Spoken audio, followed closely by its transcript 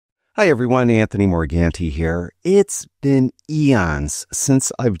Hi everyone, Anthony Morganti here. It's been eons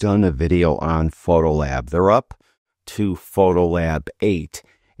since I've done a video on PhotoLab. They're up to PhotoLab 8.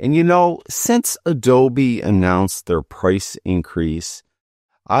 And since Adobe announced their price increase,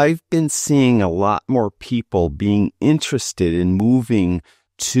 I've been seeing a lot more people being interested in moving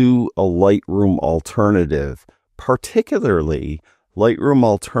to a Lightroom alternative, particularly Lightroom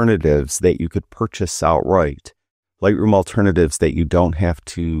alternatives that you could purchase outright. Lightroom alternatives that you don't have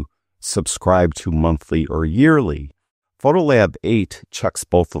to subscribe to monthly or yearly. PhotoLab 8 checks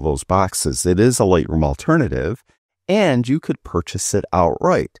both of those boxes. It is a Lightroom alternative, and you could purchase it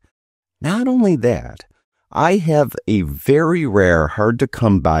outright. Not only that, I have a very rare,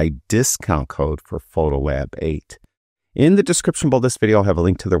 hard-to-come-by discount code for PhotoLab 8. In the description below this video, I'll have a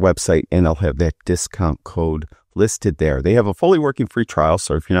link to their website, and I'll have that discount code listed there. They have a fully working free trial,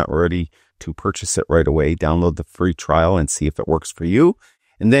 so if you're not ready to purchase it right away, download the free trial and see if it works for you.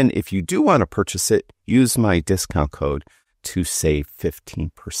 And then if you do want to purchase it, use my discount code to save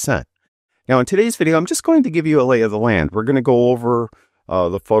 15%. Now, in today's video, I'm just going to give you a lay of the land. We're going to go over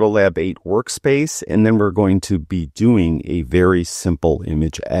the PhotoLab 8 Workspace, and then we're going to be doing a very simple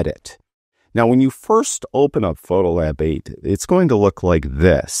image edit. Now, when you first open up PhotoLab 8, it's going to look like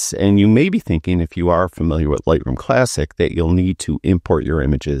this. And you may be thinking, if you are familiar with Lightroom Classic, that you'll need to import your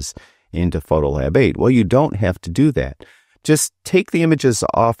images into PhotoLab 8. Well, you don't have to do that. Just take the images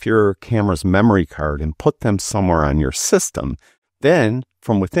off your camera's memory card and put them somewhere on your system. Then,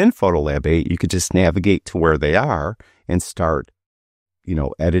 from within PhotoLab 8, you could just navigate to where they are and start,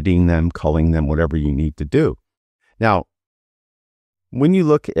 editing them, culling them, whatever you need to do. Now, when you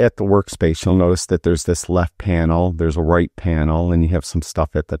look at the workspace, you'll notice that there's this left panel, there's a right panel, and you have some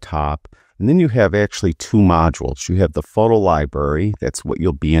stuff at the top. And then you have actually two modules. You have the photo library. That's what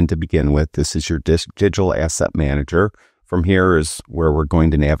you'll be in to begin with. This is your digital asset manager. From here is where we're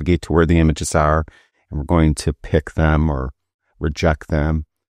going to navigate to where the images are, and we're going to pick them or reject them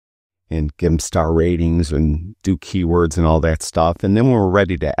and give them star ratings and do keywords and all that stuff. And then when we're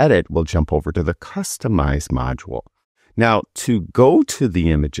ready to edit, we'll jump over to the customize module. Now, to go to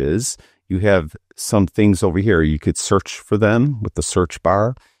the images, you have some things over here. You could search for them with the search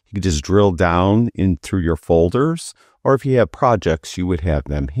bar. You could just drill down in through your folders, or if you have projects, you would have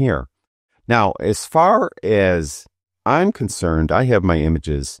them here. Now, as far as I'm concerned, I have my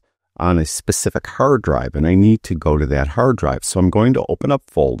images on a specific hard drive, and I need to go to that hard drive. So I'm going to open up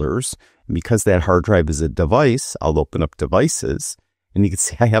folders, and because that hard drive is a device, I'll open up devices, and you can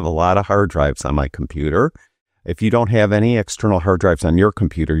see I have a lot of hard drives on my computer. If you don't have any external hard drives on your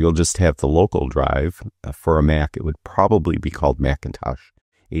computer, you'll just have the local drive. For a Mac, it would probably be called Macintosh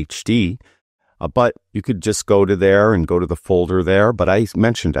HD. But you could just go to there and go to the folder there. But I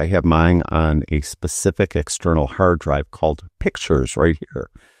mentioned I have mine on a specific external hard drive called Pictures right here.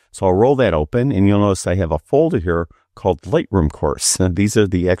 So I'll roll that open, and you'll notice I have a folder here called Lightroom Course. And these are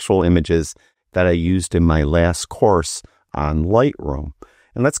the actual images that I used in my last course on Lightroom.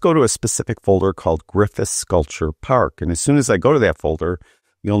 And let's go to a specific folder called Griffith Sculpture Park. And as soon as I go to that folder,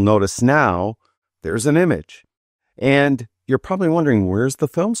 you'll notice now there's an image. And you're probably wondering, where's the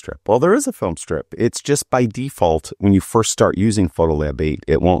film strip? Well, there is a film strip. It's just by default, when you first start using PhotoLab 8,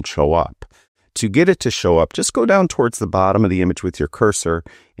 it won't show up. To get it to show up, just go down towards the bottom of the image with your cursor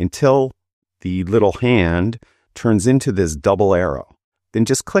until the little hand turns into this double arrow. Then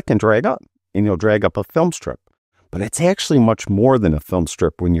just click and drag up, and you'll drag up a film strip. But it's actually much more than a film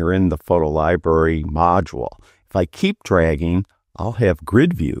strip when you're in the photo library module. If I keep dragging, I'll have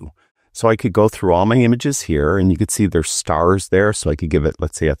grid view. So I could go through all my images here, and you could see there's stars there. So I could give it,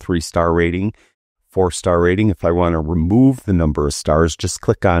 let's say, a 3-star rating, 4-star rating. If I want to remove the number of stars, just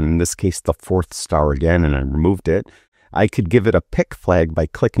click on, in this case, the 4th star again, and I removed it. I could give it a pick flag by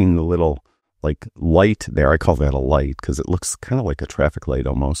clicking the little light there. I call that a light because it looks kind of like a traffic light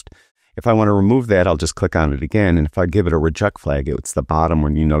almost. If I want to remove that, I'll just click on it again. And if I give it a reject flag, it's the bottom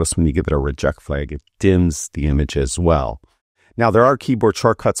when you notice when you give it a reject flag, it dims the image as well. Now, there are keyboard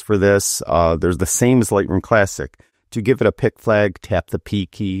shortcuts for this. There's the same as Lightroom Classic. To give it a pick flag, tap the P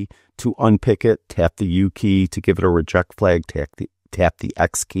key. To unpick it, tap the U key. To give it a reject flag, tap the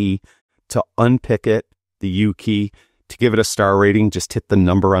X key. To unpick it, the U key. To give it a star rating, just hit the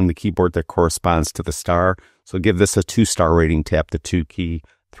number on the keyboard that corresponds to the star. So give this a 2-star rating, tap the 2 key.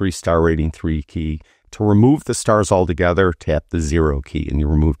 3-star rating, 3 key. To remove the stars altogether, tap the 0 key, and you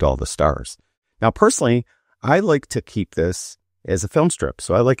removed all the stars. Now, personally, I like to keep this as a film strip.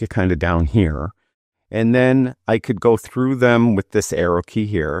 So I like it kind of down here. And then I could go through them with this arrow key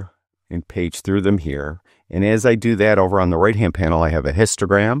here and page through them here. And as I do that, over on the right-hand panel, I have a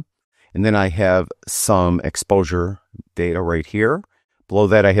histogram. And then I have some exposure data right here. Below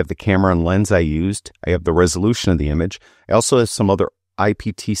that, I have the camera and lens I used. I have the resolution of the image. I also have some other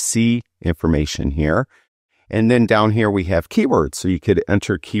IPTC information here. And then down here, we have keywords. So you could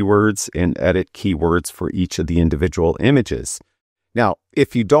enter keywords and edit keywords for each of the individual images. Now,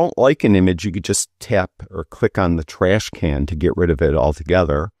 if you don't like an image, you could just tap or click on the trash can to get rid of it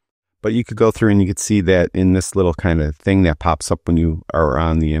altogether. But you could go through and you could see that in this little kind of thing that pops up when you are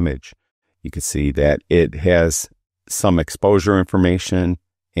on the image, you can see that it has some exposure information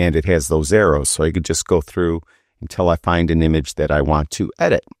and it has those arrows. So I could just go through until I find an image that I want to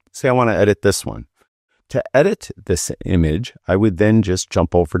edit. Say I want to edit this one. To edit this image, I would then just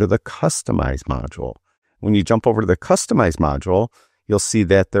jump over to the Customize module. When you jump over to the Customize module, you'll see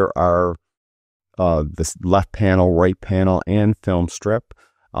that there are this left panel, right panel, and film strip.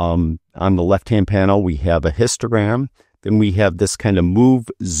 On the left-hand panel, we have a histogram. Then we have this kind of move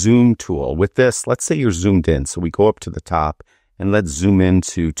zoom tool. With this, let's say you're zoomed in. So we go up to the top and let's zoom in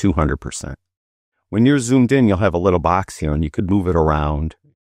to 200%. When you're zoomed in, you'll have a little box here and you could move it around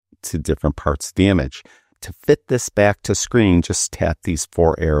to different parts of the image. To fit this back to screen, just tap these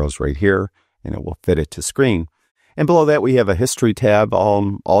 4 arrows right here and it will fit it to screen. And below that, we have a history tab.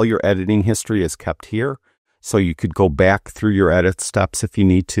 All your editing history is kept here. So you could go back through your edit steps if you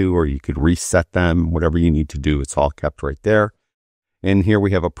need to, or you could reset them, whatever you need to do. It's all kept right there. And here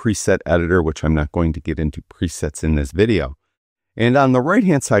we have a preset editor, which I'm not going to get into presets in this video. And on the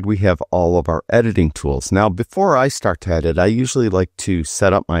right-hand side, we have all of our editing tools. Now, before I start to edit, I usually like to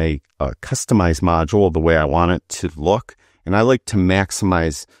set up my Customize module the way I want it to look. And I like to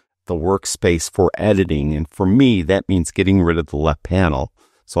maximize the workspace for editing. And for me, that means getting rid of the left panel.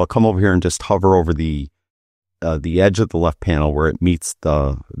 So I'll come over here and just hover over the edge of the left panel where it meets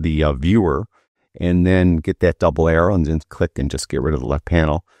the viewer, and then get that double arrow and then click and just get rid of the left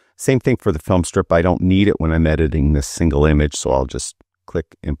panel. Same thing for the film strip. I don't need it when I'm editing this single image, so I'll just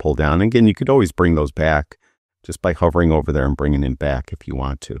click and pull down. Again, you could always bring those back just by hovering over there and bringing them back if you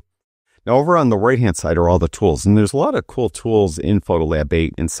want to. Now, over on the right-hand side are all the tools, and there's a lot of cool tools in PhotoLab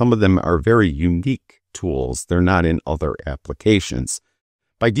 8, and some of them are very unique tools. They're not in other applications.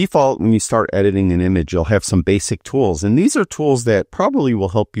 By default, when you start editing an image, you'll have some basic tools, and these are tools that probably will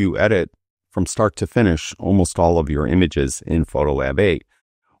help you edit from start to finish almost all of your images in PhotoLab 8.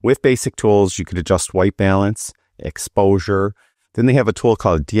 With basic tools, you could adjust white balance, exposure. Then they have a tool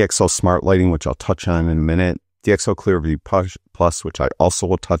called DxO Smart Lighting, which I'll touch on in a minute. DxO Clearview Plus, which I also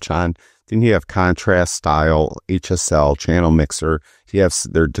will touch on. Then you have contrast, style, HSL, channel mixer. You have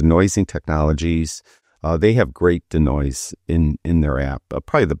their denoising technologies. They have great denoise in their app.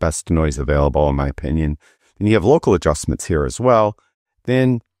 Probably the best denoise available, in my opinion. Then you have local adjustments here as well.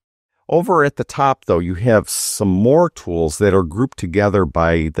 Then over at the top, though, you have some more tools that are grouped together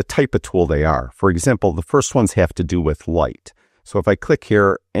by the type of tool they are. For example, the first ones have to do with light. So if I click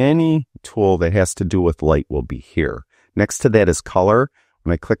here, any tool that has to do with light will be here. Next to that is color.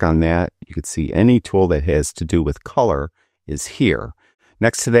 When I click on that, you can see any tool that has to do with color is here.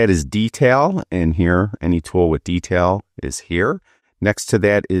 Next to that is detail, and here, any tool with detail is here. Next to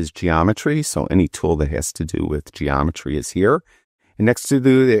that is geometry, so any tool that has to do with geometry is here. And next to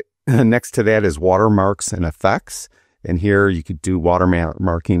that is watermarks and effects, and here you could do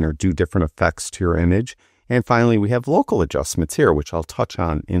watermarking or do different effects to your image. And finally, we have local adjustments here, which I'll touch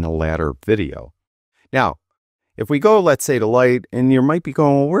on in a later video. Now, if we go, let's say, to light, and you might be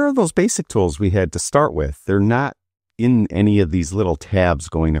going, well, where are those basic tools we had to start with? They're not in any of these little tabs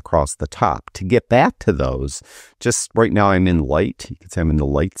going across the top. To get back to those, just right now I'm in light. You can see I'm in the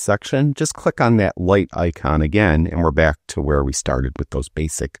light section. Just click on that light icon again, and we're back to where we started with those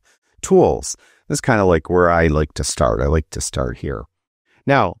basic tools. This is kind of like where I like to start. I like to start here.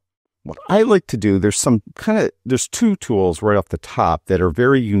 Now, what I like to do, there's two tools right off the top that are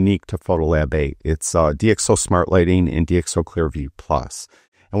very unique to PhotoLab 8. It's DxO Smart Lighting and DxO Clearview Plus.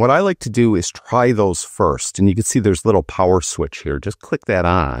 And what I like to do is try those first. And you can see there's a little power switch here. Just click that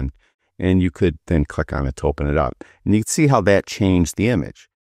on, and you could then click on it to open it up. And you can see how that changed the image.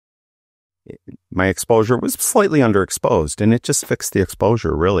 My exposure was slightly underexposed, and it just fixed the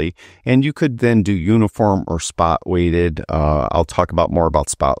exposure, really. And you could then do uniform or spot weighted. I'll talk more about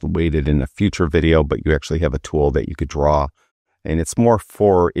spot weighted in a future video, but you actually have a tool that you could draw. And it's more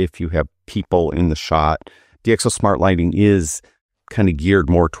for if you have people in the shot. DxO Smart Lighting is kind of geared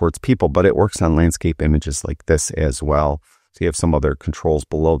more towards people, but it works on landscape images like this as well. So you have some other controls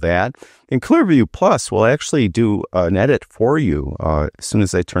below that. And Clearview Plus will actually do an edit for you. As soon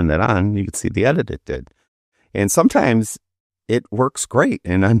as I turn that on, you can see the edit it did. And sometimes it works great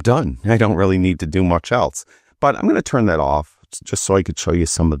and I'm done. I don't really need to do much else. But I'm going to turn that off just so I could show you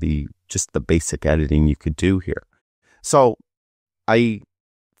some of the basic editing you could do here. So I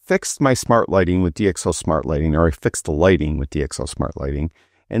fixed my smart lighting with DxO Smart Lighting, or I fixed the lighting with DxO Smart Lighting.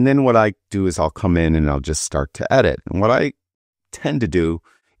 And then what I do is I'll come in and I'll just start to edit. And what I tend to do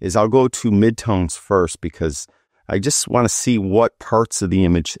is I'll go to midtones first, because I just want to see what parts of the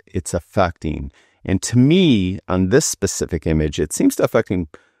image it's affecting. And to me, on this specific image, it seems to affecting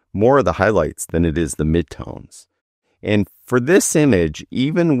more of the highlights than it is the midtones. And for this image,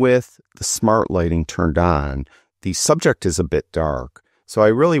 even with the smart lighting turned on, the subject is a bit dark. So I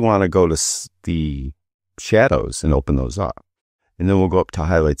really want to go to the shadows and open those up. And then we'll go up to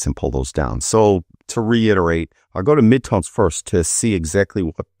highlights and pull those down. So to reiterate, I'll go to midtones first to see exactly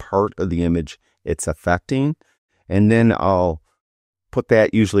what part of the image it's affecting. And then I'll put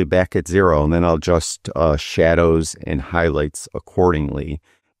that usually back at 0. And then I'll adjust shadows and highlights accordingly.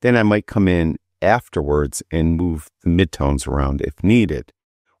 Then I might come in afterwards and move the midtones around if needed.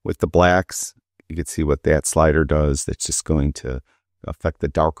 With the blacks, you can see what that slider does. That's just going to affect the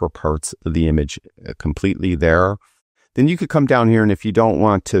darker parts of the image completely there. Then you could come down here, and if you don't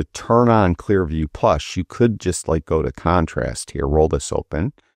want to turn on Clear View Plus, you could just like go to contrast here, roll this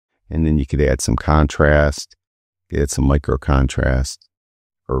open, and then you could add some contrast, add some micro contrast,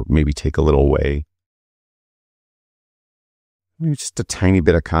 or maybe take a little away. Maybe just a tiny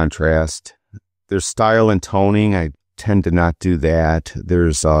bit of contrast. There's style and toning. I tend to not do that.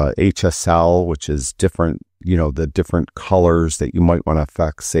 There's HSL, which is different, the different colors that you might want to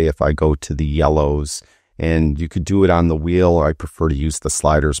affect. Say if I go to the yellows, and you could do it on the wheel, or I prefer to use the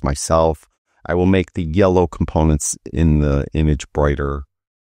sliders myself. I will make the yellow components in the image brighter.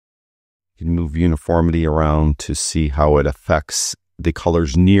 You can move uniformity around to see how it affects the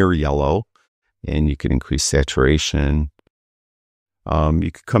colors near yellow, and you can increase saturation.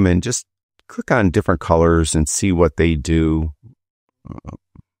 You could come in, just click on different colors and see what they do.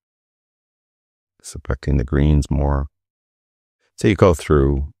 It's affecting the greens more. So you go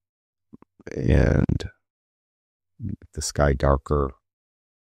through and make the sky darker.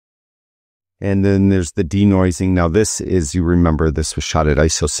 And then there's the denoising. Now this is, you remember, this was shot at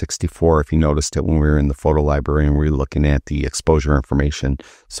ISO 64, if you noticed it when we were in the photo library and we were looking at the exposure information.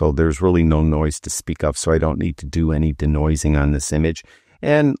 So there's really no noise to speak of, so I don't need to do any denoising on this image.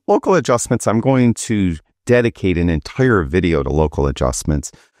 And local adjustments, I'm going to dedicate an entire video to local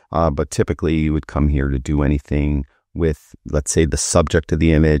adjustments, but typically you would come here to do anything with, let's say, the subject of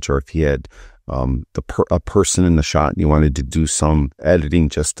the image, or if you had a person in the shot and you wanted to do some editing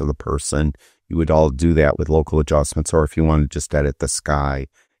just to the person, you would all do that with local adjustments. Or if you wanted to just edit the sky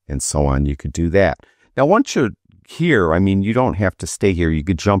and so on, you could do that. Now, once you're here, I mean, you don't have to stay here. You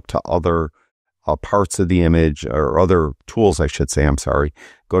could jump to other parts of the image, or other tools, I should say. I'm sorry.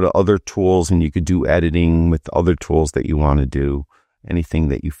 Go to other tools and you could do editing with other tools that you want to do. Anything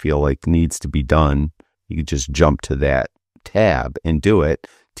that you feel like needs to be done, you could just jump to that tab and do it.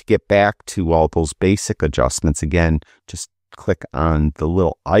 To get back to all those basic adjustments, again, just click on the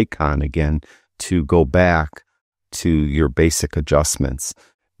little icon again to go back to your basic adjustments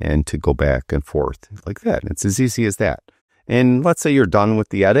and to go back and forth like that. It's as easy as that. And let's say you're done with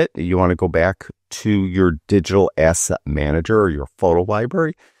the edit. You want to go back to your digital asset manager or your photo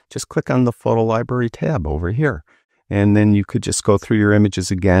library. Just click on the photo library tab over here. And then you could just go through your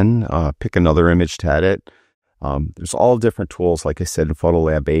images again, pick another image to edit. There's all different tools, like I said, in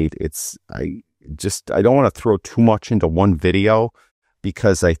PhotoLab 8. I don't want to throw too much into one video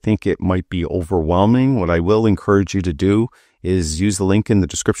because I think it might be overwhelming. What I will encourage you to do is use the link in the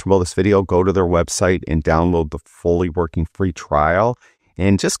description below this video, go to their website and download the fully working free trial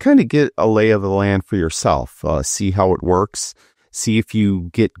and just kind of get a lay of the land for yourself. See how it works. See if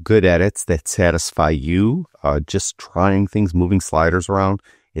you get good edits that satisfy you. Just trying things, moving sliders around.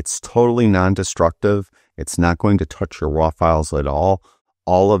 It's totally non-destructive. It's not going to touch your raw files at all.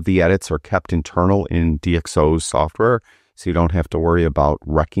 All of the edits are kept internal in DxO's software, so you don't have to worry about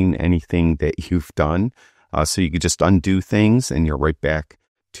wrecking anything that you've done. So you could just undo things and you're right back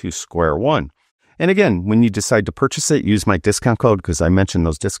to square one. And again, when you decide to purchase it, use my discount code, because I mentioned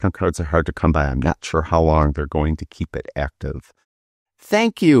those discount codes are hard to come by. I'm not sure how long they're going to keep it active.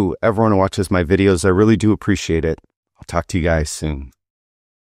 Thank you, everyone who watches my videos. I really do appreciate it. I'll talk to you guys soon.